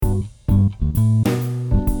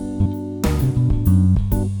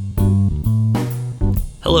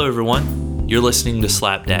Hello, everyone. You're listening to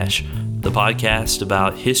Slapdash, the podcast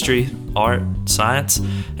about history, art, science,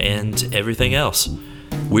 and everything else.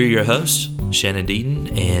 We're your hosts, Shannon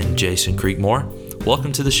Deaton and Jason Creekmore.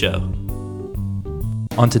 Welcome to the show.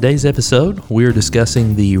 On today's episode, we are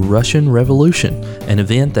discussing the Russian Revolution, an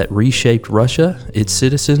event that reshaped Russia, its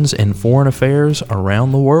citizens, and foreign affairs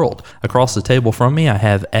around the world. Across the table from me, I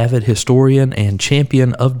have avid historian and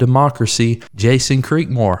champion of democracy, Jason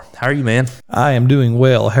Creekmore. How are you, man? I am doing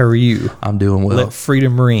well. How are you? I'm doing well. Let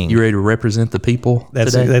freedom ring. You ready to represent the people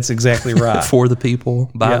today? That's exactly right. For the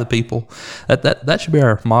people, by the people. That should be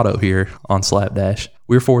our motto here on Slapdash.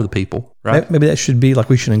 We're for the people, right? Maybe that should be like,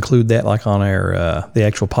 we should include that like on our the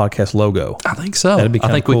actual podcast logo. I think so. That'd be I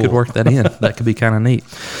think cool. we could work that in. That could be kind of neat.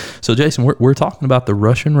 So, Jason, we're talking about the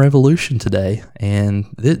Russian Revolution today,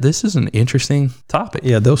 and this is an interesting topic.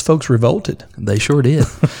 Yeah, those folks revolted. They sure did.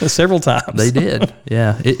 Several times. They did.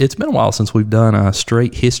 Yeah. It's been a while since we've done a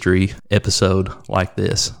straight history episode like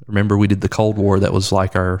this. Remember, we did the Cold War. That was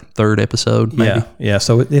like our third episode, maybe? Yeah.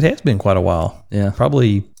 So it has been quite a while. Yeah.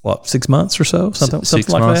 Probably, 6 months or so? Something Six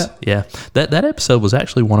like months. that? Yeah. That episode was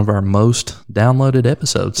actually one of our most downloaded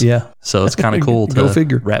episodes. Yeah. So it's kind of cool to Go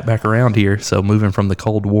figure. wrap back around here. So moving from the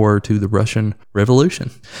Cold War to the Russian Revolution.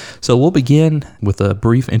 So we'll begin with a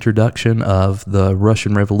brief introduction of the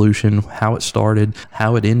Russian Revolution, how it started,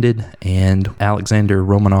 how it ended, and Alexander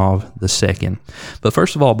Romanov II. But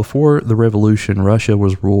first of all, before the revolution, Russia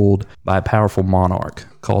was ruled by a powerful monarch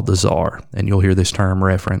called the Tsar, and you'll hear this term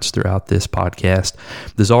referenced throughout this podcast.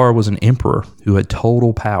 The Tsar was an emperor who had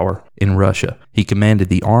total power in Russia. He commanded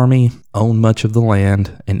the army, owned much of the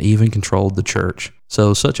land, and even controlled the church.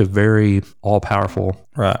 So such a very all-powerful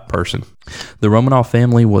person. The Romanov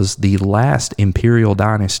family was the last imperial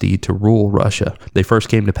dynasty to rule Russia. They first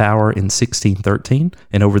came to power in 1613,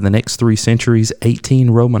 and over the next 3 centuries, 18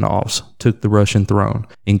 Romanovs took the Russian throne,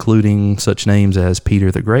 including such names as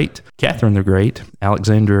Peter the Great, Catherine the Great,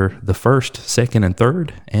 Alexander the First, Second, and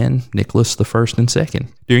Third, and Nicholas the First and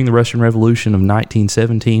Second. During the Russian Revolution of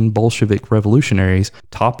 1917, Bolshevik revolutionaries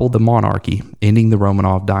toppled the monarchy, ending the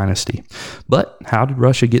Romanov dynasty. But how did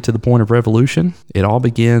Russia get to the point of revolution? It all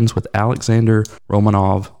begins with Alexander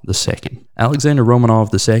Romanov II. Alexander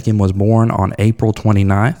Romanov II was born on April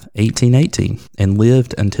 29, 1818, and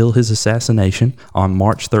lived until his assassination on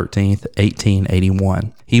March 13,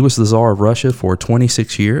 1881. He was the Tsar of Russia for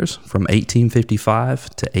 26 years, from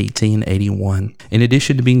 1855 to 1881. In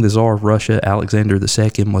addition to being the Tsar of Russia, Alexander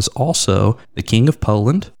II was also the King of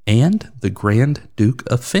Poland and the Grand Duke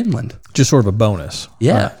of Finland. Just sort of a bonus.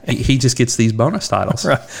 Yeah, he just gets these bonus titles.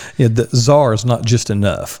 Right. Yeah, the Tsar is not just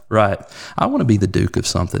enough. Right. I want to be the Duke of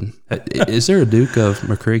something. Is there a Duke of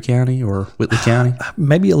McCreary County or Whitley County?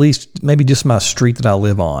 Maybe just my street that I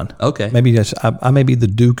live on. Okay. Maybe I may be the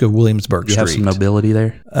Duke of Williamsburg You Street. have some nobility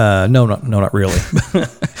there? No, not really.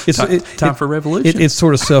 Time for revolution. It's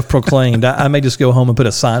sort of self-proclaimed. I may just go home and put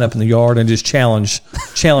a sign up in the yard and just challenge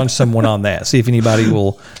someone on that. See if anybody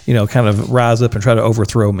will, kind of rise up and try to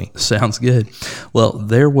overthrow me. Sounds good. Well,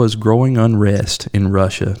 there was growing unrest in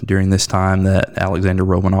Russia during this time that Alexander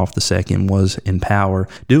Romanov II was in power,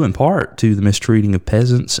 due in part to the mistreating of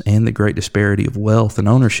peasants and the great disparity of wealth and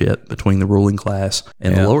ownership between the ruling class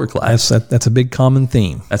and the lower class. That's a big common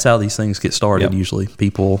theme. That's how these things get started. Usually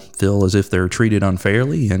people feel as if they're treated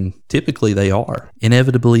unfairly, and typically they are.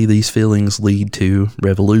 Inevitably, these feelings lead to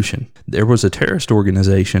revolution. There was a terrorist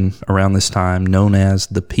organization around this time known as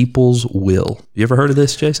the People's Will. You ever heard of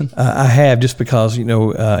this, Jason? I have, just because,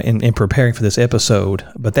 in preparing for this episode,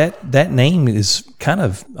 but that name is kind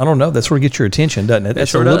of, I don't know, that sort of gets your attention, doesn't it?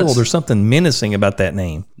 That's sure does. There's something menacing about that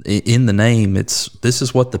name. In the name, this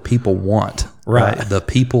is what the people want. Right. The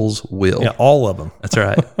People's Will. Yeah, all of them. That's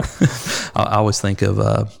right. I always think of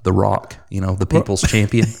The Rock, the people's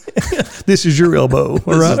champion. This is your elbow.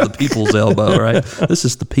 This is the people's elbow, right? This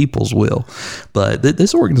is the people's will. But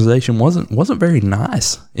this organization wasn't very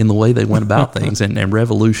nice in the way they went about things, and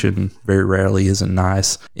revolution very rarely is a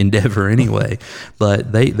nice endeavor anyway.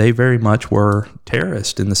 But they very much were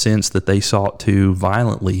terrorist in the sense that they sought to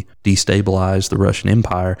violently destabilize the Russian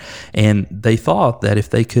Empire, and they thought that if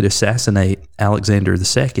they could assassinate Alexander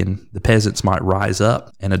II, the peasants might rise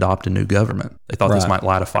up and adopt a new government. They thought this Right. might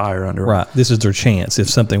light a fire under them. Right. This is their chance if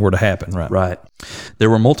something were to happen. Right. Right. There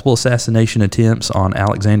were multiple assassination attempts on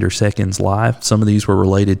Alexander II's life. Some of these were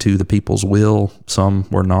related to the people's will, some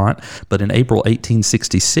were not. But in April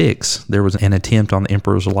 1866, there was an attempt on the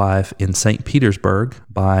emperor's life in St. Petersburg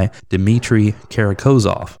by Dmitry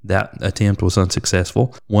Karakozov. That attempt was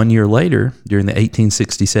unsuccessful. 1 year later, during the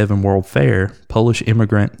 1867 World Fair, Polish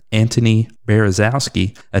immigrant Antony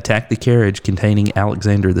Berezowski attacked the carriage containing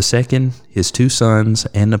Alexander II, his two sons,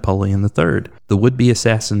 and Napoleon III. The would-be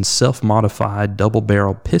assassin's self-modified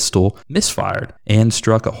double-barreled pistol misfired and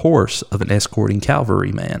struck a horse of an escorting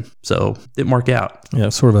cavalryman. So, didn't work out. Yeah,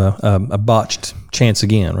 sort of a botched chance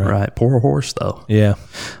again, right? Right. Poor horse, though. Yeah.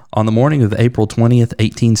 On the morning of April 20th,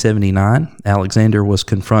 1879, Alexander was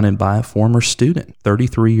confronted by a former student,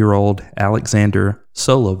 33-year-old Alexander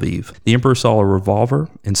Soloviev. The emperor saw a revolver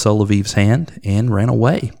in Soloviev's hand and ran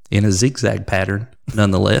away in a zigzag pattern,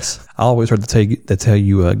 nonetheless. I always heard that's how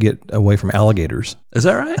you get away from alligators. Is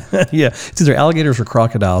that right? Yeah, it's either alligators or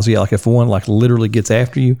crocodiles. Yeah, like if one like literally gets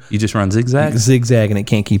after you, You just run zigzag? zigzag and it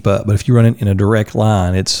can't keep up. But if you run it in a direct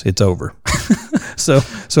line, it's over. So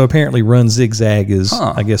apparently, run zigzag is,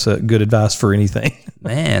 I guess, a good advice for anything.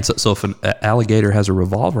 Man, so if an alligator has a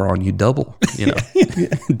revolver on you, double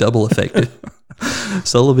effective.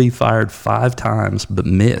 Soloviev fired 5 times but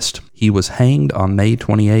missed. He was hanged on May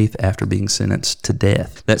 28th after being sentenced to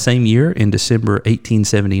death. That same year, in December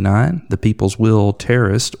 1879, the People's Will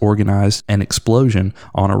terrorists organized an explosion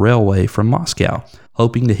on a railway from Moscow,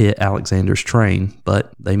 hoping to hit Alexander's train,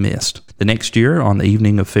 but they missed. The next year, on the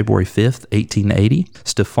evening of February 5th, 1880,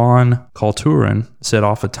 Stefan Kalturin set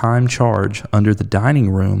off a timed charge under the dining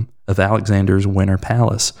room of Alexander's Winter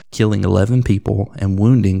Palace, killing 11 people and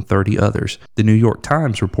wounding 30 others. The New York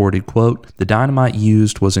Times reported, quote, "The dynamite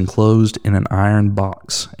used was enclosed in an iron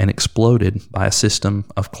box and exploded by a system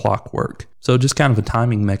of clockwork." So just kind of a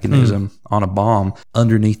timing mechanism on a bomb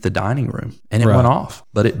underneath the dining room, and it went off,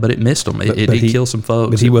 but it missed them. It did kill some folks,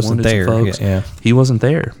 but he it wasn't wounded some there. folks. Yeah. He wasn't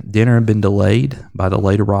there. Dinner had been delayed by the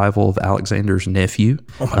late arrival of Alexander's nephew.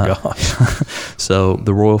 Oh my gosh. So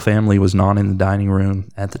the royal family was not in the dining room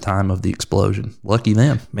at the time of the explosion. Lucky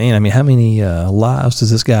them. Man, I mean, how many lives does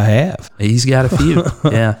this guy have? He's got a few.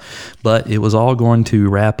 Yeah. But it was all going to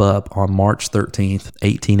wrap up on March 13th,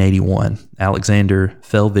 1881. Alexander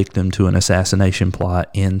fell victim to an assassination plot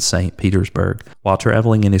in St. Petersburg. While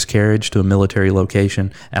traveling in his carriage to a military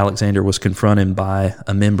location, Alexander was confronted by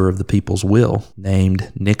a member of the People's Will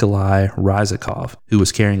named Nikolai Ryzakov, who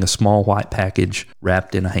was carrying a small white package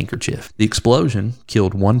wrapped in a handkerchief. The explosion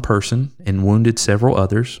killed one person and wounded several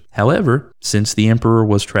others. However, since the emperor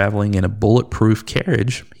was traveling in a bulletproof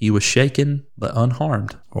carriage, he was shaken but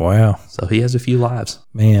unharmed. Wow. So he has a few lives.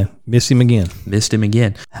 Man, miss him again. Missed him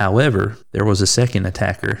again. However, there was a second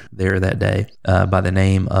attacker there that day by the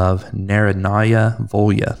name of Narodnaya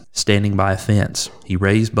Volya, standing by a fence. He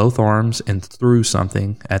raised both arms and threw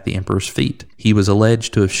something at the emperor's feet. He was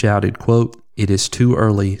alleged to have shouted, quote, "It is too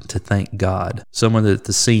early to thank God." Someone at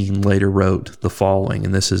the scene later wrote the following,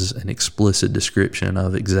 and this is an explicit description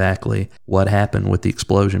of exactly what happened with the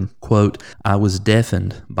explosion. Quote, "I was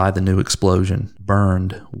deafened by the new explosion,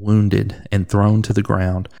 burned, wounded, and thrown to the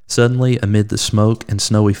ground. Suddenly, amid the smoke and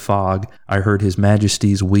snowy fog, I heard His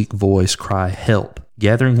Majesty's weak voice cry, 'Help!'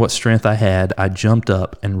 Gathering what strength I had, I jumped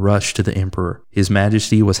up and rushed to the emperor. His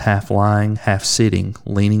Majesty was half lying, half sitting,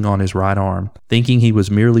 leaning on his right arm. Thinking he was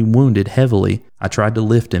merely wounded heavily, I tried to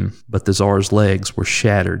lift him, but the Tsar's legs were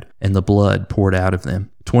shattered and the blood poured out of them.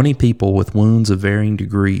 20 people with wounds of varying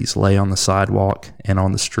degrees lay on the sidewalk and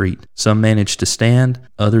on the street. Some managed to stand,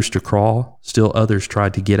 others to crawl, still others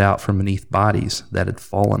tried to get out from beneath bodies that had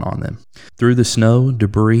fallen on them. Through the snow,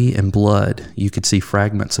 debris, and blood, you could see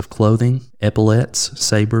fragments of clothing, epaulets,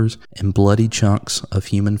 sabers, and bloody chunks of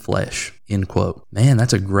human flesh." End quote. Man,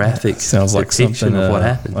 that's a graphic Sounds like depiction something of what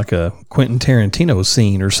happened. like a Quentin Tarantino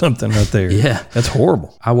scene or something right there. Yeah. That's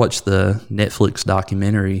horrible. I watched the Netflix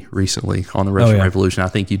documentary recently on the Russian yeah. Revolution. I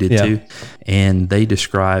think you did Yeah. too. And they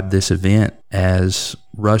described this event as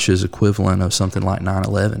Russia's equivalent of something like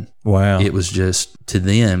 9/11. Wow. It was just, to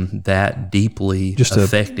them, that deeply Just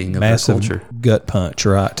affecting a of their massive culture. gut punch,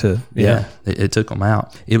 right? Yeah, it took them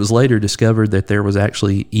out. It was later discovered that there was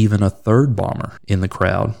actually even a third bomber in the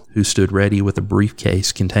crowd who stood ready with a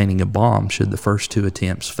briefcase containing a bomb should the first 2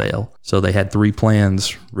 attempts fail. So they had 3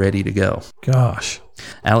 plans ready to go. Gosh.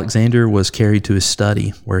 Alexander was carried to his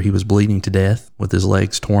study, where he was bleeding to death, with his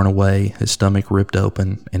legs torn away, his stomach ripped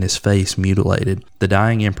open, and his face mutilated. The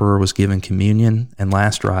dying emperor was given communion and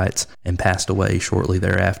last rites and passed away shortly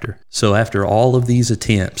thereafter. So after all of these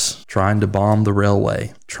attempts trying to bomb the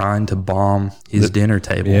railway, trying to bomb his dinner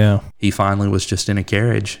table. Yeah. He finally was just in a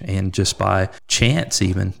carriage, and just by chance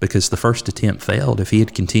even, because the first attempt failed, if he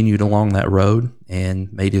had continued along that road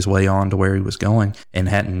and made his way on to where he was going and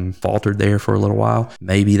hadn't faltered there for a little while,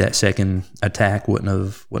 maybe that second attack wouldn't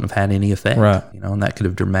have had any effect. Right. And that could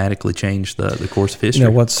have dramatically changed the course of history.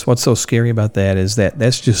 What's so scary about that is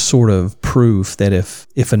that's just sort of proof that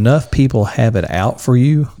if enough people have it out for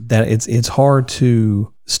you, that it's hard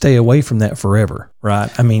to stay away from that forever, right?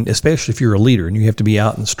 I mean, especially if you're a leader and you have to be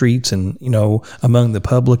out in the streets and, among the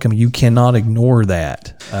public. I mean, you cannot ignore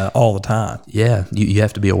that all the time. Yeah, you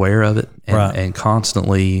have to be aware of it and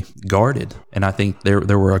constantly guarded. And I think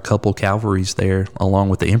there were a couple cavalries there along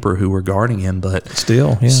with the emperor who were guarding him, but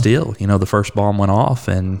still, the first bomb went off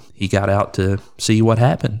and he got out to see what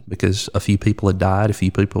happened because a few people had died, a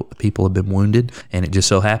few people had been wounded, and it just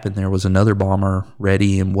so happened there was another bomber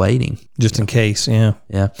ready and waiting. Just in case, yeah.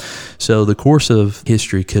 Yeah. So the course of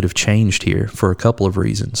history could have changed here for a couple of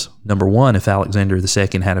reasons. Number one, if Alexander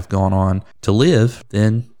II had have gone on to live,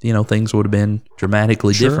 then things would have been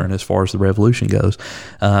dramatically different as far as the revolution goes.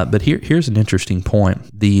 But here's an interesting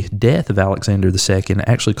point. The death of Alexander II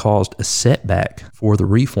actually caused a setback for the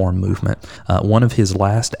reform movement. One of his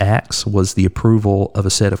last acts was the approval of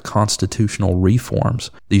a set of constitutional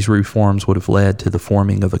reforms. These reforms would have led to the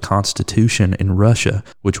forming of a constitution in Russia,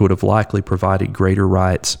 which would have likely provided greater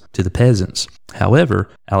rights to the peasants. However,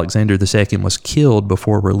 Alexander II was killed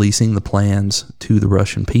before releasing the plans to the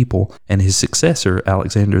Russian people, and his successor,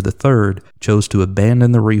 Alexander III, chose to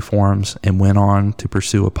abandon the reforms and went on to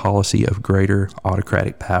pursue a policy of greater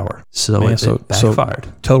autocratic power. So it backfired.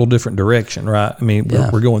 So total different direction, right? I mean,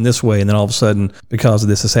 we're going this way, and then all of a sudden, because of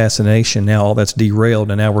this assassination, now all that's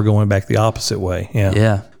derailed, and now we're going back the opposite way.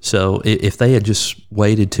 Yeah. So if they had just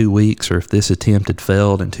waited 2 weeks, or if this attempt had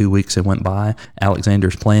failed and 2 weeks had went by,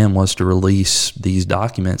 Alexander's plan was to release these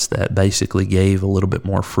documents that basically gave a little bit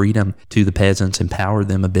more freedom to the peasants, empowered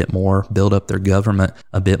them a bit more, build up their government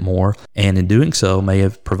a bit more, and in doing so may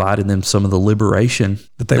have provided them some of the liberation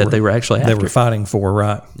that they were actually after. They were fighting for,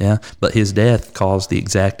 right? Yeah, but his death caused the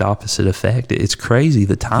exact opposite effect. It's crazy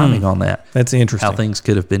the timing on that. That's interesting. How things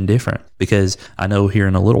could have been different, because I know here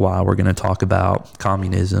in a little while we're going to talk about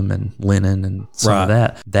communism and Lenin and some of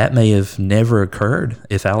that. That may have never occurred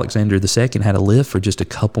if Alexander II had to live for just a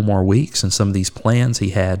couple more weeks, and some of these plans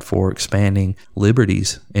he had for expanding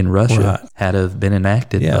liberties in Russia had have been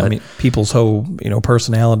enacted. Yeah, I mean, people's whole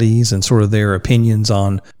personalities and sort of their opinions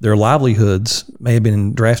on their livelihoods may have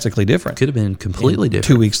been drastically different. Could have been completely different.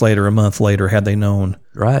 2 weeks later, a month later, had they known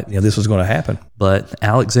this was going to happen. But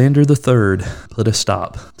Alexander III put a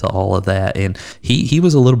stop to all of that, and he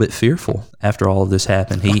was a little bit fearful after all of this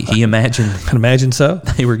happened. He imagined can imagine so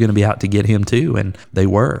they were going to be out to get him too, and they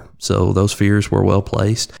were. So those fears were well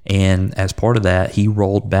placed, and as part of that, he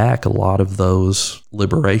rolled back a lot of those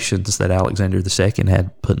liberations that Alexander II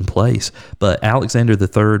had put in place. But Alexander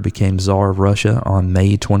III became Tsar of Russia on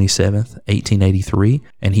May 27th, 1883,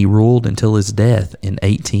 and he ruled until his death in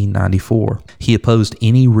 1894. He opposed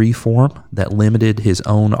any reform that limited his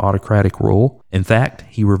own autocratic rule. In fact,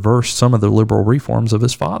 he reversed some of the liberal reforms of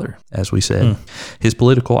his father, as we said. His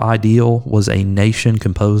political ideal was a nation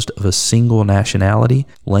composed of a single nationality,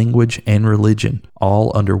 language, and religion,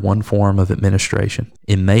 all under one form of administration.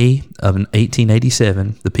 In May of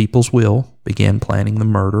 1887, the People's Will began planning the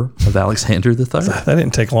murder of Alexander III. That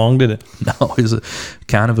didn't take long, did it? No, it was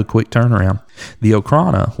kind of a quick turnaround. The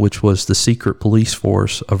Okhrana, which was the secret police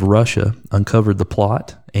force of Russia, uncovered the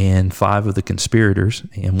plot and 5 of the conspirators,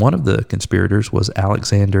 and one of the conspirators was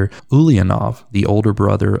Alexander Ulyanov, the older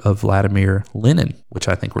brother of Vladimir Lenin, which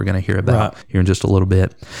I think we're going to hear about here in just a little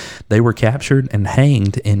bit. They were captured and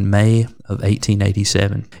hanged in May of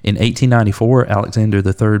 1887. In 1894, Alexander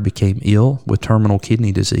III became ill with terminal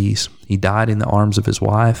kidney disease. He died in the arms of his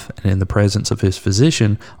wife and in the presence of his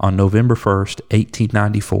physician on November 1st,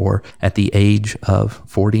 1894, at the age of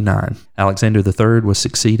 49. Alexander III was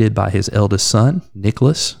succeeded by his eldest son,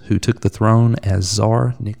 Nicholas, who took the throne as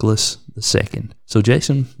Tsar Nicholas II. So,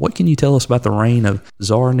 Jason, what can you tell us about the reign of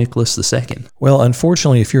Tsar Nicholas II? Well,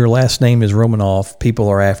 unfortunately, if your last name is Romanov, people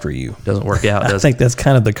are after you. Doesn't work out, does it? I think that's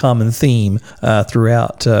kind of the common theme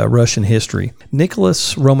throughout Russian history.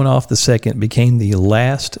 Nicholas Romanov II became the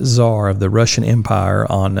last Tsar of the Russian Empire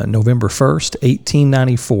on November 1st,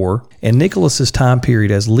 1894, and Nicholas's time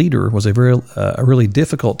period as leader was a really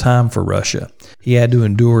difficult time for Russia. He had to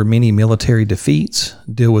endure many military defeats,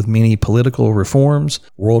 deal with many political reforms.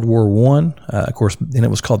 World War I, of course, then it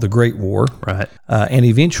was called the Great War. Right. And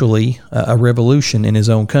eventually a revolution in his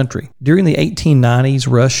own country. During the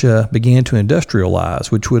 1890s, Russia began to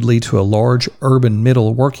industrialize, which would lead to a large urban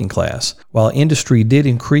middle working class. While industry did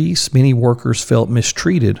increase, many workers felt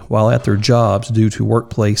mistreated while at their jobs due to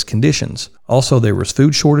workplace conditions. Also, there was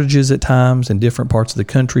food shortages at times in different parts of the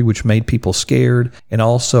country, which made people scared and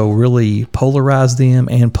also really polarized them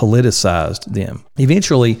and politicized them.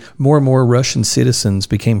 Eventually, more and more Russian citizens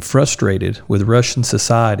became frustrated with Russian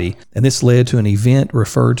society, and this led to an event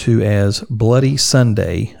referred to as Bloody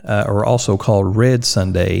Sunday, or also called Red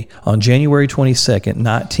Sunday, on January 22nd,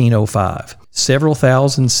 1905. Several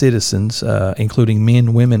thousand citizens, including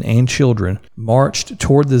men, women, and children, marched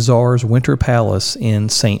toward the Tsar's Winter Palace in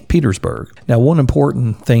St. Petersburg. Now, one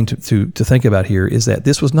important thing to think about here is that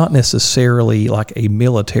this was not necessarily like a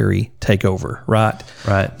military takeover, right?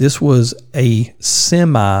 Right. This was a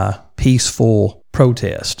semi-peaceful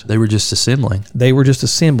protest. They were just assembling.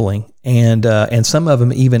 And some of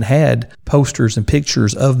them even had posters and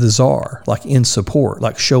pictures of the Tsar, like in support,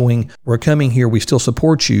 like showing, we're coming here, we still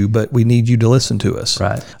support you, but we need you to listen to us.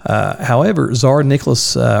 Right. However, Tsar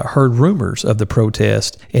Nicholas heard rumors of the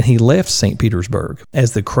protest, and he left St. Petersburg.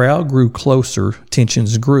 As the crowd grew closer,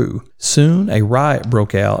 tensions grew. Soon, a riot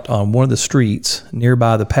broke out on one of the streets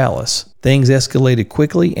nearby the palace. Things escalated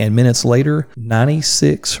quickly, and minutes later,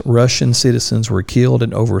 96 Russian citizens were killed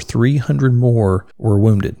and over 300 more were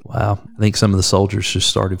wounded. Wow. I think some of the soldiers just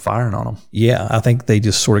started firing on them. Yeah, I think they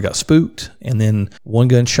just sort of got spooked, and then one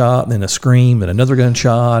gunshot, then a scream, and another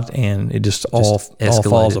gunshot, and it just all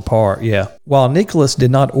falls apart. Yeah. While Nicholas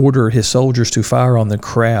did not order his soldiers to fire on the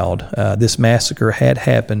crowd, this massacre had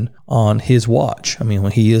happened on his watch. I mean,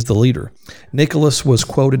 when he is the leader. Nicholas was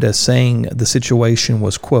quoted as saying the situation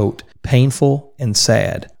was, quote, painful and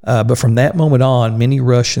sad. But from that moment on, many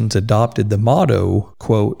Russians adopted the motto,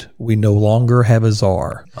 quote, we no longer have a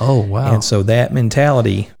Tsar. Oh, wow. And so that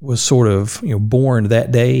mentality was sort of, born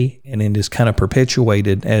that day, and then just kind of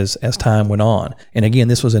perpetuated as time went on. And again,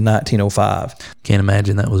 this was in 1905. Can't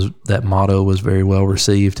imagine that motto was very well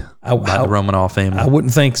received by the Romanov family. I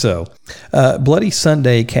wouldn't think so. Bloody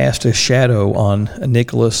Sunday cast a shadow on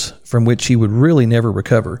Nicholas from which he would really never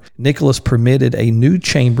recover. Nicholas permitted a new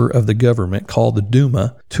chamber of the government called the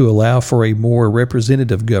Duma to allow for a more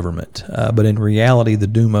representative government. But in reality, the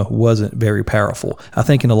Duma wasn't very powerful. I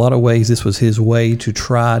think in a lot of ways, this was his way to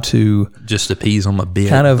try to just appease them a bit,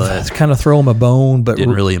 kind of throw them a bone, but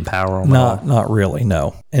didn't really empower them. Not really,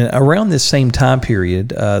 no. And around this same time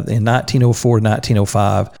period, in 1904 to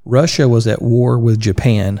 1905, Russia was at war with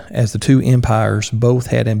Japan, as the two empires both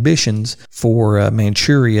had ambitions for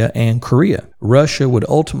Manchuria and Korea. Russia would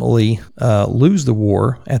ultimately lose the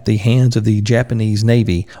war at the hands of the Japanese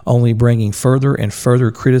Navy, only bringing further and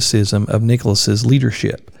further criticism of Nicholas's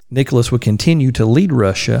leadership. Nicholas would continue to lead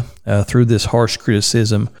Russia through this harsh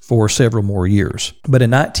criticism for several more years. But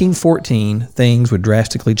in 1914, things would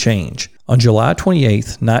drastically change. On July 28,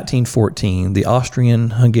 1914, the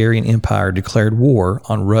Austrian-Hungarian Empire declared war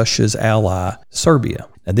on Russia's ally, Serbia.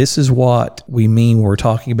 Now, this is what we mean when we're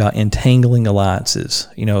talking about entangling alliances.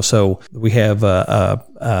 So we have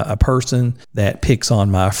a person that picks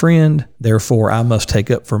on my friend, therefore I must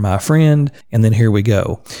take up for my friend, and then here we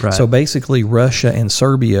go. Right. So basically, Russia and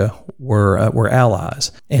Serbia were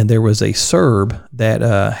allies, and there was a Serb that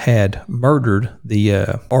had murdered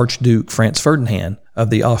the Archduke Franz Ferdinand of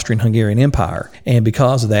the Austrian-Hungarian Empire. And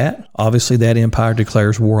because of that, obviously that empire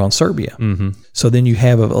declares war on Serbia. Mm-hmm. So then you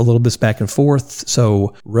have a little bit back and forth.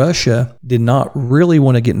 So Russia did not really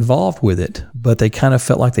want to get involved with it, but they kind of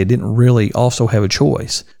felt like they didn't really also have a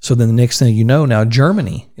choice. So then the next thing you know, now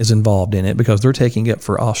Germany is involved in it because they're taking up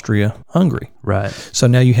for Austria-Hungary. Right. So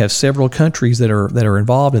now you have several countries that are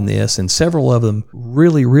involved in this, and several of them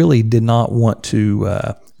really, really did not want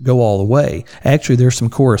to go all the way. Actually, there's some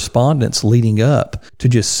correspondence leading up to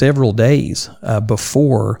just several days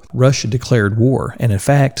before Russia declared war. And in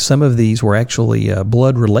fact, some of these were actually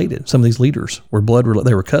blood related. Some of these leaders were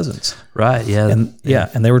they were cousins. Right. Yeah.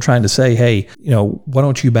 And they were trying to say, hey, why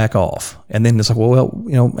don't you back off? And then it's like,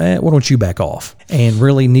 why don't you back off? And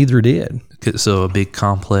really neither did. So a big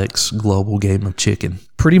complex global game of chicken.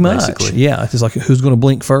 Pretty much. Basically. Yeah. It's like who's going to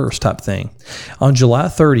blink first type thing. On July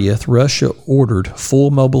 30th, Russia ordered full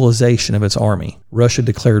mobilization of its army. Russia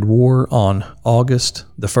declared war on August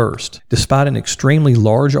the 1st. Despite an extremely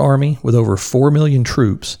large army with over 4 million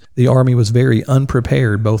troops, the army was very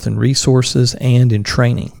unprepared both in resources and in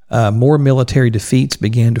training. More military defeats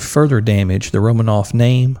began to further damage the Romanov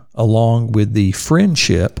name, along with the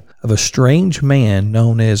friendship of a strange man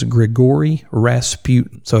known as Grigory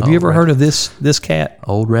Rasputin. So have you ever heard of this cat?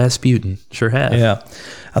 Old Rasputin. Sure have. Yeah.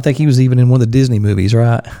 I think he was even in one of the Disney movies,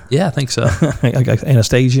 right? Yeah, I think so.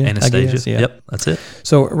 Anastasia. Anastasia. I guess. Yeah. Yep, that's it.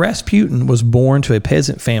 So Rasputin was born to a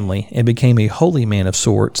peasant family and became a holy man of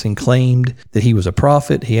sorts and claimed that he was a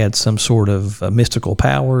prophet. He had some sort of mystical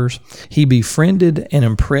powers. He befriended and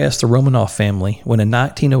impressed the Romanov family when in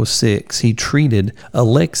 1906 he treated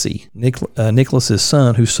Alexei, Nicholas's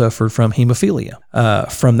son, who suffered from hemophilia.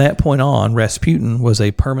 From that point on, Rasputin was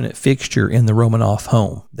a permanent fixture in the Romanov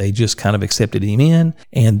home. They just kind of accepted him in,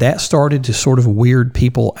 and that started to sort of weird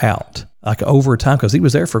people out. Like over time, because he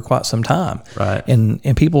was there for quite some time. Right.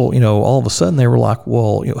 And people, all of a sudden they were like,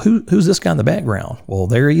 well, who's this guy in the background? Well,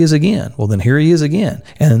 there he is again. Well, then here he is again.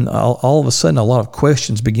 And all of a sudden, a lot of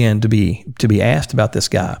questions began to be asked about this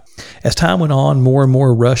guy. As time went on, more and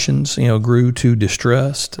more Russians, grew to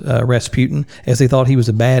distrust Rasputin as they thought he was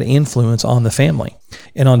a bad influence on the family.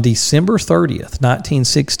 And on December 30th,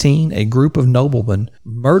 1916, a group of noblemen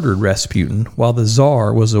murdered Rasputin while the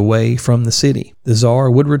Tsar was away from the city. The Tsar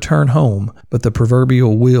would return home, but the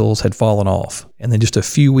proverbial wheels had fallen off. And then just a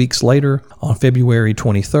few weeks later, on February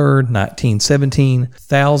 23rd, 1917,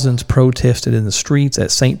 thousands protested in the streets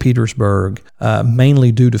at St. Petersburg,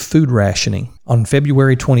 mainly due to food rationing. On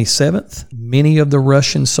February 27th, many of the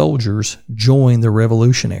Russian soldiers joined the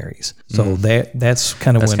revolutionaries. So that's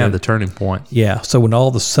kind of the turning point. Yeah. So when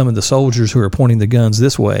some of the soldiers who are pointing the guns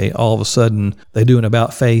this way, all of a sudden they do an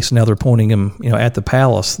about face. Now they're pointing them, at the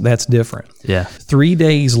palace. That's different. Yeah. 3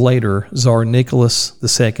 days later, Tsar Nicholas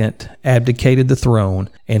II abdicated the throne,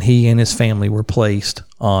 and he and his family were placed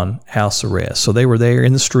on house arrest. So they were there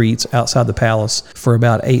in the streets outside the palace for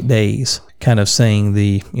about 8 days, kind of saying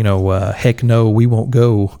the, heck no, we won't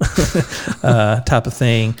go type of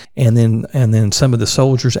thing. And then some of the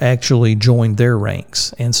soldiers actually joined their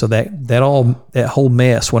ranks. And so that whole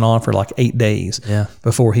mess went on for like 8 days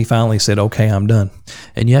before he finally said, okay, I'm done.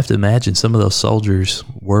 And you have to imagine some of those soldiers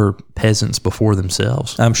were peasants before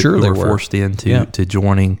themselves. I'm sure they were forced into to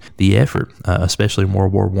joining the effort, especially in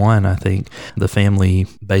World War I. I think the family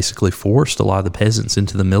basically forced a lot of the peasants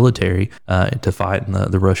into the military to fight in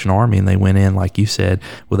the Russian army, and they went in, like you said,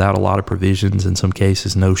 without a lot of provisions, in some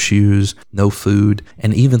cases no shoes, no food,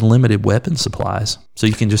 and even limited weapon supplies. So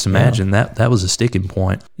you can just imagine that was a sticking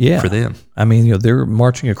point for them. I mean, they're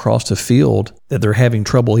marching across the field that they're having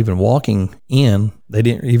trouble even walking in. They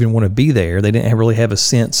didn't even want to be there. They didn't really have a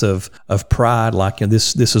sense of pride, like,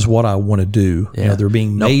 this is what I want to do. Yeah. They're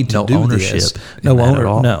being made to do ownership this. No ownership at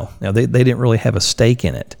all. No, they didn't really have a stake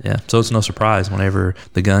in it. Yeah. So it's no surprise whenever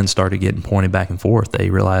the guns started getting pointed back and forth, they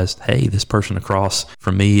realized, hey, this person across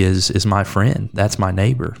from me is my friend. That's my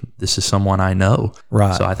neighbor. This is someone I know.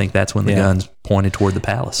 Right. So I think that's when the guns pointed toward the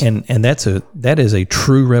palace. And that is a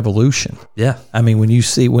true revolution. Yeah. I mean, when you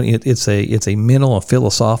see it's a mental and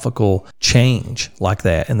philosophical change like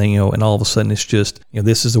that, and then and all of a sudden it's just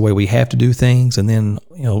this is the way we have to do things, and then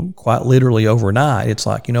quite literally overnight it's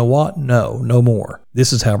like, what? No more.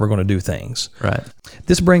 This is how we're going to do things. Right.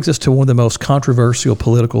 This brings us to one of the most controversial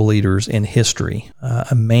political leaders in history,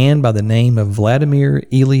 a man by the name of Vladimir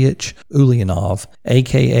Ilyich Ulyanov,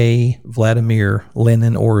 a.k.a. Vladimir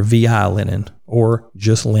Lenin, or V.I. Lenin, or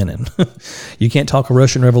just Lenin. You can't talk a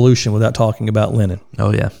Russian Revolution without talking about Lenin.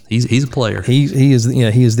 Oh yeah, he's a player. He is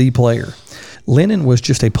the player. Lenin was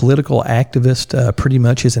just a political activist pretty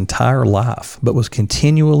much his entire life, but was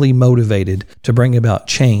continually motivated to bring about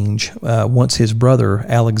change once his brother,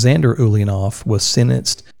 Alexander Ulyanov, was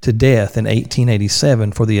sentenced to death in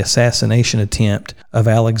 1887 for the assassination attempt of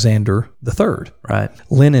Alexander III. Right.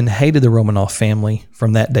 Lenin hated the Romanov family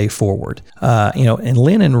from that day forward. And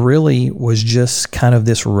Lenin really was just kind of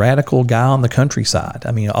this radical guy on the countryside.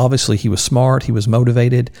 I mean, obviously he was smart, he was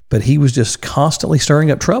motivated, but he was just constantly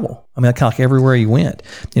stirring up trouble. I mean, kind of like everywhere he went.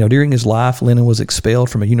 During his life, Lenin was expelled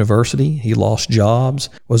from a university. He lost jobs,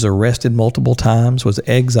 was arrested multiple times, was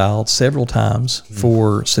exiled several times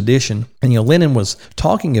for sedition. And, Lenin was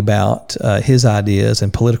talking about his ideas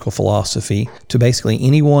and political philosophy to basically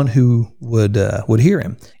anyone who would hear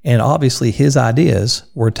him. And obviously his ideas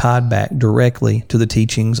were tied back directly to the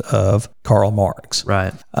teachings of Karl Marx.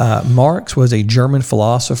 Right. Marx was a German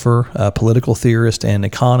philosopher, political theorist, and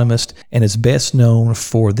economist, and is best known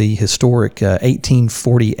for the historic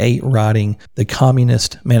 1848 writing, The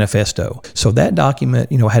Communist Manifesto. So that document,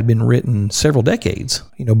 had been written several decades,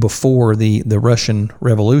 before the Russian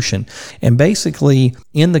Revolution. And basically,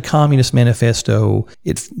 in the Communist Manifesto,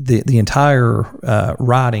 the entire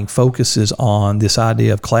writing focuses on this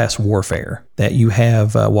idea of class warfare, that you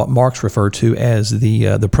have what Marx referred to as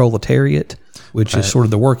the proletariat, which is sort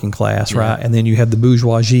of the working class, right? And then you have the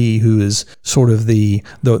bourgeoisie, who is sort of the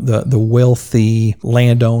wealthy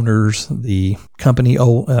landowners, the company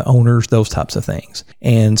owners, those types of things.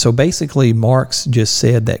 And so basically Marx just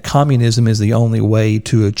said that communism is the only way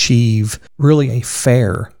to achieve really a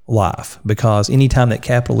fair life, because anytime that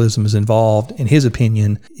capitalism is involved, in his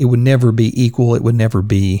opinion, it would never be equal, it would never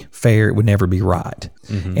be fair, it would never be right.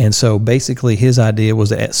 And so basically his idea was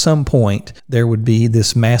that at some point there would be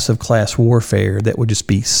this massive class warfare that would just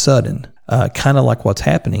be sudden. Kind of like what's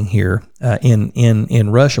happening here in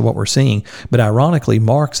Russia, what we're seeing. But ironically,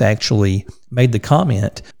 Marx actually made the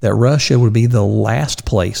comment that Russia would be the last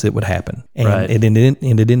place that would happen, and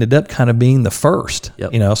it ended up kind of being the first.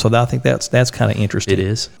 So I think that's kind of interesting. It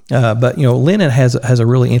is. But Lenin has a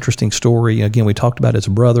really interesting story. Again, we talked about his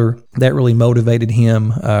brother. That really motivated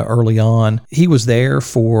him early on. He was there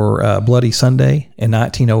for Bloody Sunday in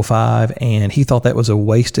 1905, and he thought that was a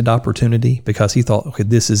wasted opportunity because he thought, okay,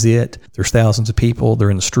 this is it. There's thousands of people. They're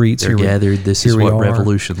in the streets. They're gathered. This is what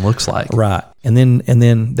revolution looks like. Right. And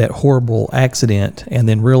then that horrible accident, and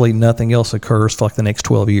then really nothing else occurs for like the next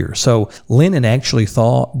 12 years. So Lenin actually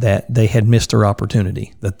thought that they had missed their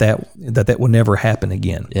opportunity, that would never happen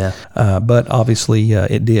again. Yeah. But obviously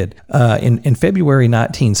it did. In February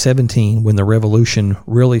 1917, when the revolution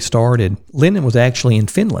really started, Lenin was actually in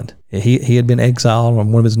Finland. He had been exiled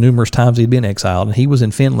on one of his numerous times he'd been exiled, and he was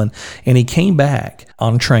in Finland, and he came back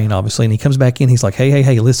on a train, obviously, and he comes back in. He's like,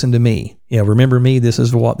 hey, listen to me. Remember me. This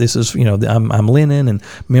is, I'm Lenin, and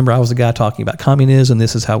remember I was the guy talking about communism.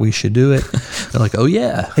 This is how we should do it. They're like, oh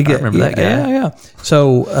yeah, I remember that guy. Yeah.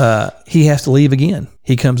 So he has to leave again.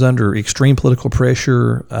 He comes under extreme political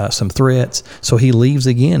pressure, some threats. So he leaves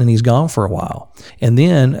again, and he's gone for a while. And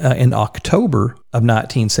then in October of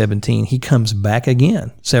 1917, he comes back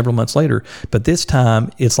again several months later. But this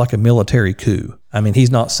time, it's like a military coup. I mean,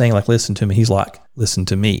 he's not saying like, listen to me. He's like, listen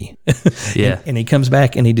to me. Yeah. And he comes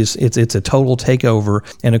back, and it's a total takeover.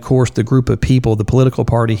 And of course, the group of people, the political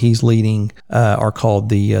party he's leading, are called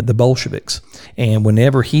the Bolsheviks. And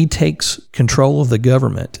whenever he takes control of the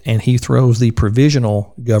government and he throws the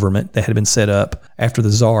provisional government that had been set up after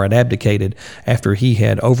the Tsar had abdicated, after he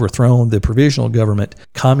had overthrown the provisional government,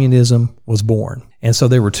 communism was born. And so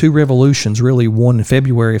there were two revolutions, really, one in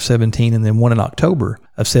February of 17 and then one in October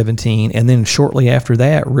of 17. And then shortly after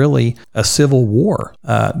that, really a civil war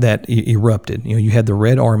that erupted. You had the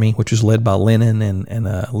Red Army, which was led by Lenin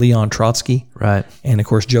and Leon Trotsky. Right. And of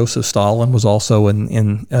course, Joseph Stalin was also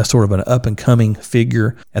in sort of an up-and-coming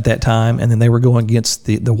figure at that time. And then they were going against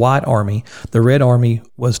the White Army. The Red Army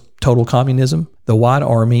was total communism. The White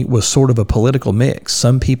Army was sort of a political mix.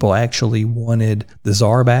 Some people actually wanted the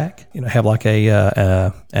Tsar back, have like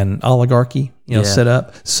an oligarchy, set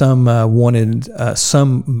up. Some wanted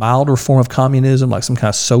some milder form of communism, like some kind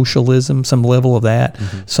of socialism, some level of that.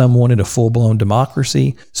 Mm-hmm. Some wanted a full-blown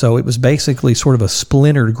democracy. So it was basically sort of a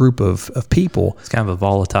splintered group of people. It's kind of a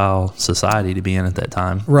volatile society to be in at that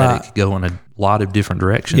time. Right. That it could go in a lot of different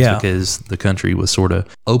directions because the country was sort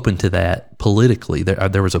of open to that politically.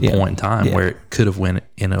 There was a point in time where it could have went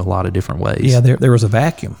in a lot of different ways. Yeah, there was a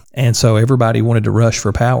vacuum. And so everybody wanted to rush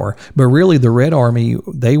for power. But really, the Red Army,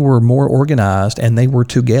 they were more organized and they were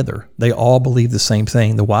together. They all believed the same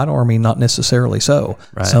thing. The White Army, not necessarily so.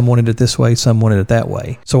 Right. Some wanted it this way, some wanted it that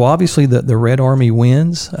way. So obviously, the Red Army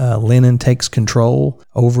wins. Lenin takes control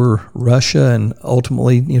over Russia and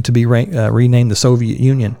ultimately to be renamed the Soviet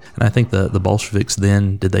Union. And I think the Bolsheviks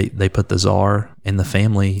then, did they put the Tsar and the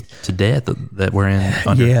family to death that were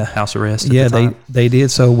under house arrest at the time? They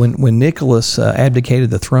did. So when Nicholas abdicated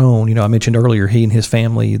the throne, I mentioned earlier, he and his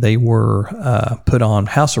family, they were put on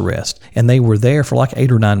house arrest, and they were there for like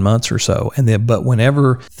 8 or 9 months or so. But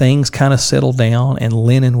whenever things kind of settled down and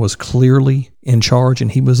Lenin was clearly in charge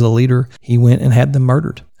and he was the leader, he went and had them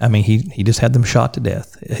murdered. I mean, he just had them shot to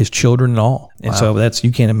death, his children and all. And so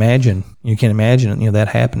you can't imagine that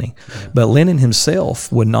happening. Yeah. But Lenin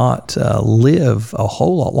himself would not live a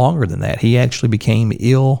whole lot longer than that. He actually became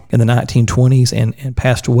ill in the 1920s and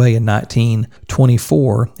passed away in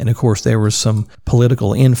 1924. And of course, there was some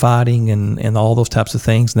political infighting and all those types of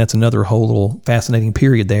things. And that's another whole little fascinating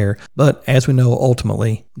period there. But as we know,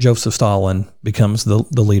 ultimately, Joseph Stalin becomes the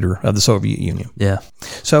leader of the Soviet Union. Yeah.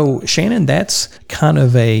 So, Shannon, that's kind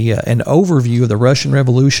of an overview of the Russian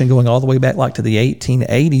Revolution going all the way back like to the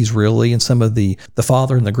 1880s, really, and some of the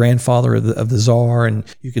father and the grandfather of the Tsar. And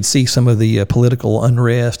you could see some of the political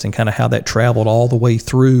unrest and kind of how that traveled all the way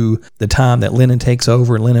through the time that Lenin takes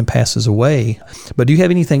over and Lenin passes away. But do you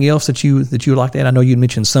have anything else that you would like to add? I know you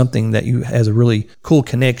mentioned something that has a really cool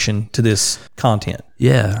connection to this content.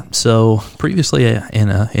 Yeah. So previously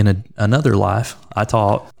in another life, I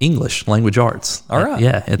taught English, language arts. All right.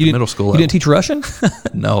 At the middle school You level. didn't teach Russian?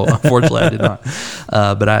 No, unfortunately I did not.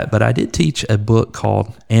 But I did teach a book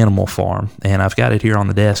called Animal Farm, and I've got it here on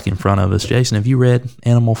the desk in front of us. Jason, have you read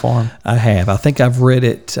Animal Farm? I have. I think I've read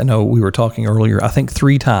it. I know we were talking earlier, I think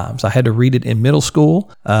 3 times. I had to read it in middle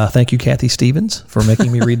school. Thank you, Kathy Stevens, for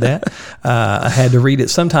making me read that. I had to read it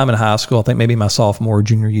sometime in high school, I think maybe my sophomore or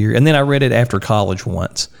junior year. And then I read it after college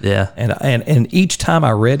once. Yeah. And each time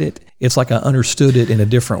I read it, it's like I understood it in a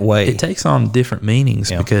different way. It takes on different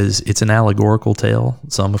meanings because it's an allegorical tale.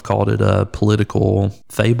 Some have called it a political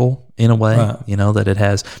fable in a way, that it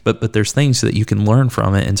has. But there's things that you can learn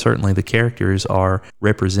from it, and certainly the characters are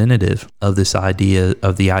representative of this idea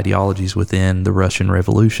of the ideologies within the Russian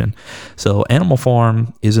Revolution. So Animal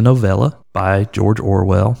Farm is a novella by George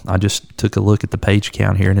Orwell. I just took a look at the page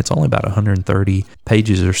count here, and it's only about 130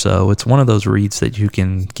 pages or so. It's one of those reads that you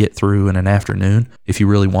can get through in an afternoon if you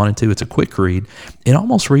really wanted to. It's a quick read. It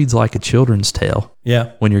almost reads like a children's tale.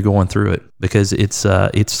 Yeah. When you're going through it, because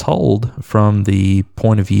it's told from the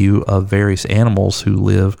point of view of various animals who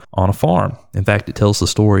live on a farm. In fact, it tells the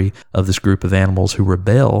story of this group of animals who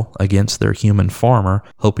rebel against their human farmer,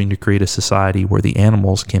 hoping to create a society where the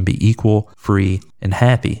animals can be equal, free, and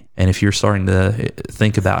happy. And if you're starting to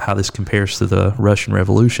think about how this compares to the Russian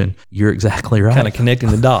Revolution, you're exactly right. Kind of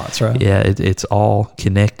connecting the dots, right? Yeah, it's all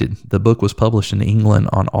connected. The book was published in England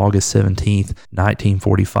on August 17th,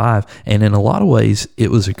 1945. And in a lot of ways,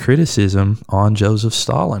 it was a criticism on Joseph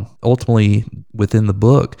Stalin. Ultimately, within the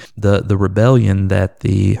book, the rebellion that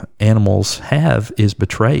the animals have is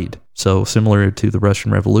betrayed. So similar to the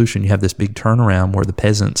Russian Revolution, you have this big turnaround where the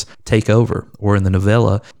peasants take over, or in the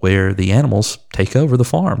novella where the animals take over the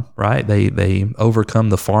farm, right? They overcome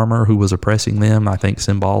the farmer who was oppressing them, I think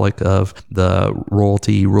symbolic of the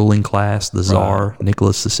royalty ruling class, the Tsar,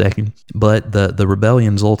 Nicholas II. But the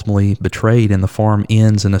rebellion's ultimately betrayed, and the farm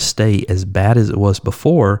ends in a state as bad as it was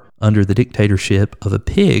before under the dictatorship of a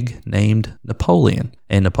pig named Napoleon.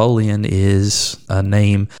 And Napoleon is a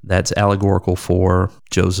name that's allegorical for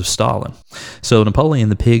Joseph Stalin. So Napoleon,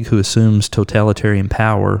 the pig who assumes totalitarian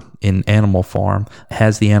power in Animal Farm,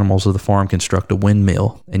 has the animals of the farm construct a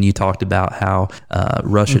windmill. And you talked about how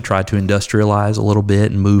Russia tried to industrialize a little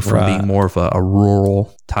bit and move from being more of a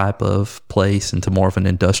rural type of place into more of an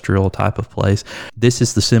industrial type of place. This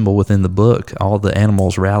is the symbol within the book. All the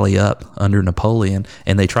animals rally up under Napoleon,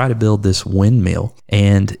 and they try to build this windmill.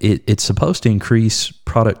 And it's supposed to increase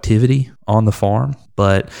productivity on the farm,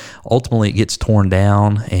 but ultimately it gets torn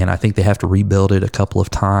down, and I think they have to rebuild it a couple of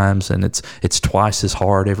times, and it's twice as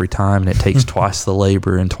hard every time, and it takes twice the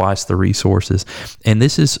labor and twice the resources. And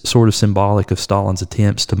this is sort of symbolic of Stalin's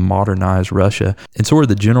attempts to modernize Russia and sort of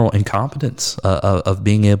the general incompetence of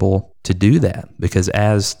being able to do that, because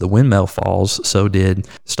as the windmill falls, so did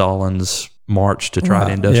Stalin's march to try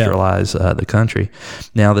to industrialize the country.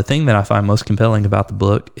 Now, the thing that I find most compelling about the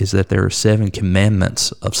book is that there are 7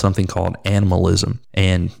 commandments of something called animalism.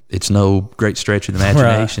 And it's no great stretch of the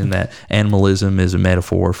imagination that animalism is a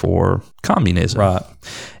metaphor for communism. Right.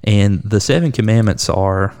 And the 7 commandments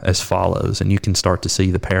are as follows, and you can start to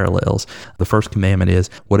see the parallels. The first commandment is,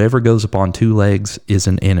 whatever goes upon 2 legs is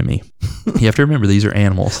an enemy. You have to remember, these are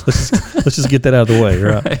animals. Let's just get that out of the way,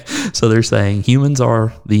 right? So they're saying humans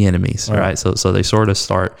are the enemies, right? So they sort of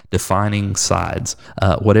start defining sides.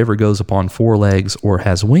 Whatever goes upon 4 legs or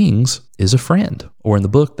has wings is a friend, or in the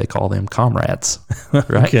book they call them comrades,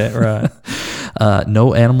 right? Okay, right.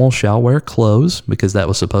 No animal shall wear clothes, because that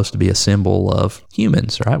was supposed to be a symbol of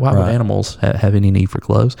humans, right? Why would animals have any need for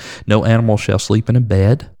clothes? No animal shall sleep in a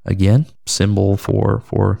bed, again, symbol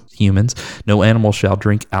for humans. No animal shall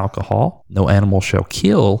drink alcohol. No animal shall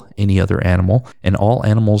kill any other animal, and all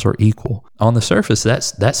animals are equal. On the surface,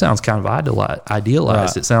 that sounds kind of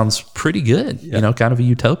idealized. It sounds pretty good, kind of a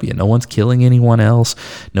utopia. No one's killing anyone else.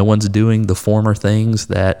 No one's doing the former things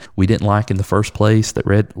that we didn't like in the first place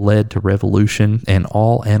that led to revolution, and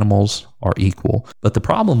all animals are equal. But the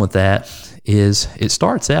problem with that is it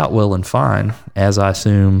starts out well and fine, as I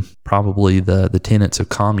assume probably the tenets of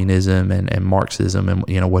communism and Marxism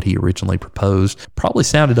and what he originally proposed probably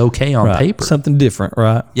sounded okay on paper. Something different,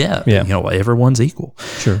 right? Yeah. Everyone's equal.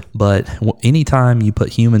 Sure. But anytime you put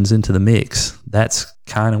humans into the mix, that's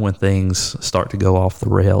kind of when things start to go off the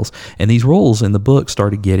rails. And these rules in the book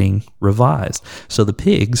started getting revised. So the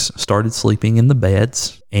pigs started sleeping in the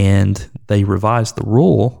beds, and they revised the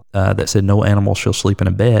rule that said no animal shall sleep in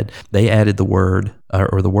a bed. They added the word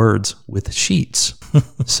or the words with sheets.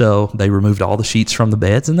 So they removed all the sheets from the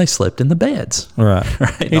beds and they slept in the beds. Right.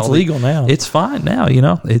 Right? It's legal now. It's fine now,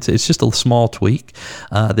 it's just a small tweak.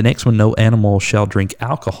 The next one, no animal shall drink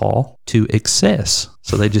alcohol to excess.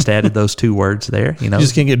 So they just added those two words there. You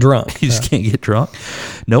just can't get drunk. You just can't get drunk.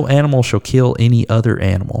 No animal shall kill any other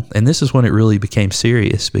animal. And this is when it really became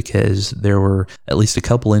serious, because there were at least a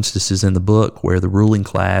couple instances in the book where the ruling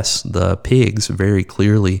class, the pigs, very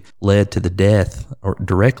clearly led to the death or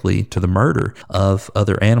directly to the murder of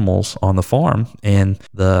other animals on the farm. And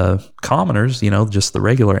the commoners, just the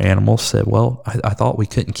regular animals, said, well, I thought we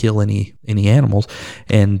couldn't kill any animals.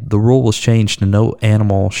 And the rule was changed to no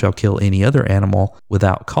animal shall kill any other animal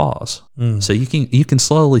without cause. So you can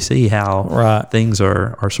slowly see how things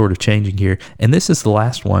are sort of changing here. And this is the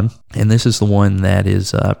last one, and this is the one that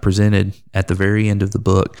is presented at the very end of the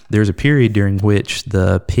book. There's a period during which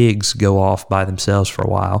the pigs go off by themselves for a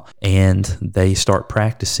while, and they start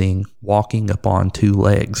practicing walking upon two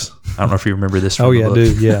legs. I don't know if you remember this from the book. I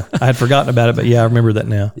do, yeah. I had forgotten about it, but yeah, I remember that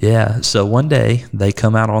now. Yeah, so one day they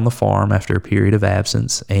come out on the farm after a period of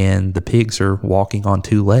absence, and the pigs are walking on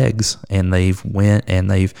two legs, and they've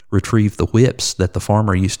retrieved the whips that the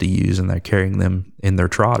farmer used to use, and they're carrying them in their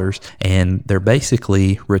trotters, and they're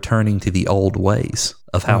basically returning to the old ways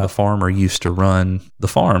of how the farmer used to run the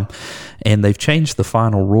farm. And they've changed the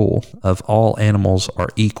final rule of all animals are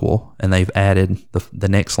equal, and they've added the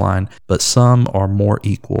next line, but some are more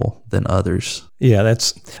equal than others. Yeah,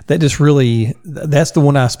 that's the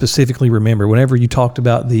one I specifically remember. Whenever you talked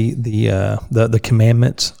about the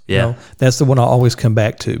commandments, that's the one I always come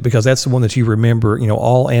back to, because that's the one that you remember.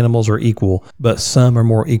 All animals are equal, but some are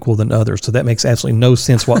more equal than others. So that makes absolutely no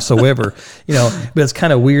sense whatsoever. But it's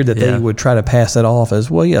kind of weird that they would try to pass that off as,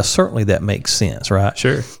 well, yeah, certainly that makes sense, right?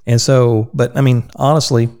 Sure. And so, but I mean,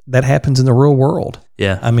 honestly, that happens in the real world.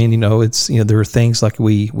 Yeah. I mean, it's, there are things like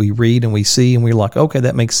we read and we see and we're like, okay,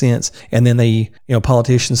 that makes sense. And then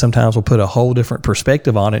politicians sometimes will put a whole different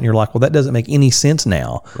perspective on it. And you're like, well, that doesn't make any sense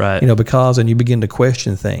now. Right. Because, and you begin to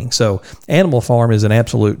question things. So Animal Farm is an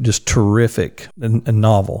absolute, just terrific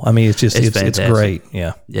novel. I mean, it's great.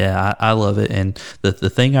 Yeah. Yeah. I love it. And the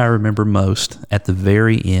thing I remember most at the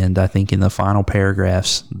very end, I think in the final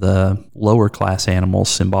paragraphs, the lower class animals,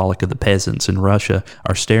 symbolic of the peasants in Russia,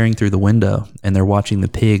 are staring through the window and they're watching the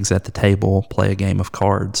pigs at the table play a game of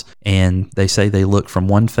cards. And they say they look from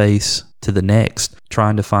one face to the next,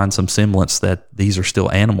 trying to find some semblance that these are still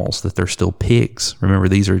animals, that they're still pigs. Remember,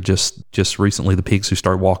 these are just recently the pigs who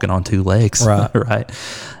started walking on two legs. Right. Right.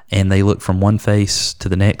 And they look from one face to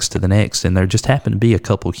the next, and there just happen to be a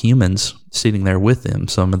couple humans sitting there with them,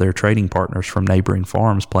 some of their trading partners from neighboring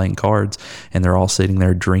farms playing cards, and they're all sitting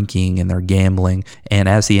there drinking and they're gambling. And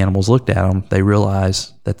as the animals looked at them, they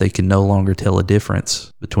realized that they can no longer tell a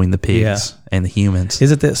difference between the pigs and the humans.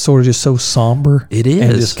 Isn't that sort of just so somber? It is.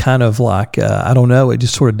 And just kind of like, I don't know, it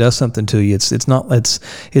just sort of does something to you.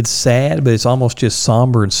 It's sad, but it's almost just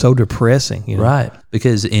somber and so depressing. Right.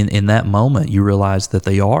 Because in that moment, you realize that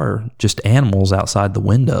they are just animals outside the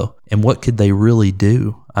window. And what could they really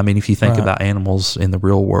do? I mean, if you think about animals in the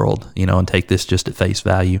real world, and take this just at face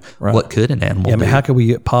value, what could an animal do? I mean, how could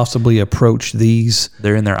we possibly approach these?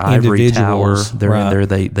 They're in their ivory tower. They're in there.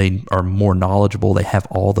 They are more knowledgeable. They have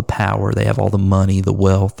all the power. They have all the money, the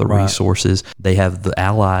wealth, the resources. They have the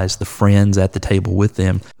allies, the friends at the table with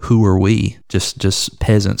them. Who are we? Just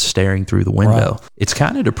peasants staring through the window. Right. It's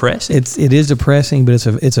kind of depressing. It is depressing, but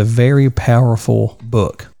it's a very powerful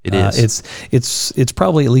book. It is. It's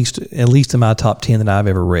probably at least in my top 10 that I've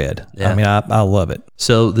ever read. Yeah. I mean, I love it.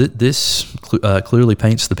 So this clearly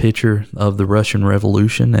paints the picture of the Russian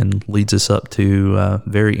Revolution and leads us up to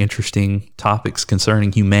very interesting topics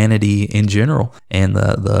concerning humanity in general and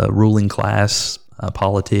the ruling class,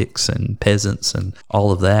 politics and peasants and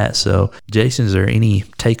all of that. So, Jason, is there any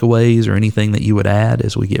takeaways or anything that you would add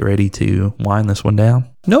as we get ready to wind this one down?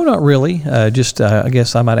 No, not really. I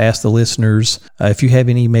guess I might ask the listeners if you have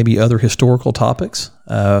any maybe other historical topics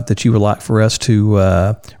that you would like for us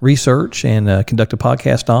to research and conduct a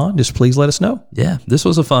podcast on. Just please let us know. Yeah, this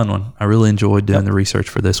was a fun one. I really enjoyed doing the research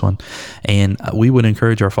for this one. And we would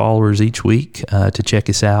encourage our followers each week to check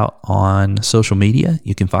us out on social media.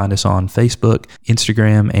 You can find us on Facebook,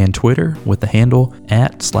 Instagram, and Twitter with the handle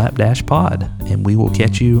 @slapdashpod. And we will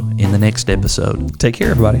catch you in the next episode. Take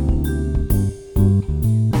care, everybody.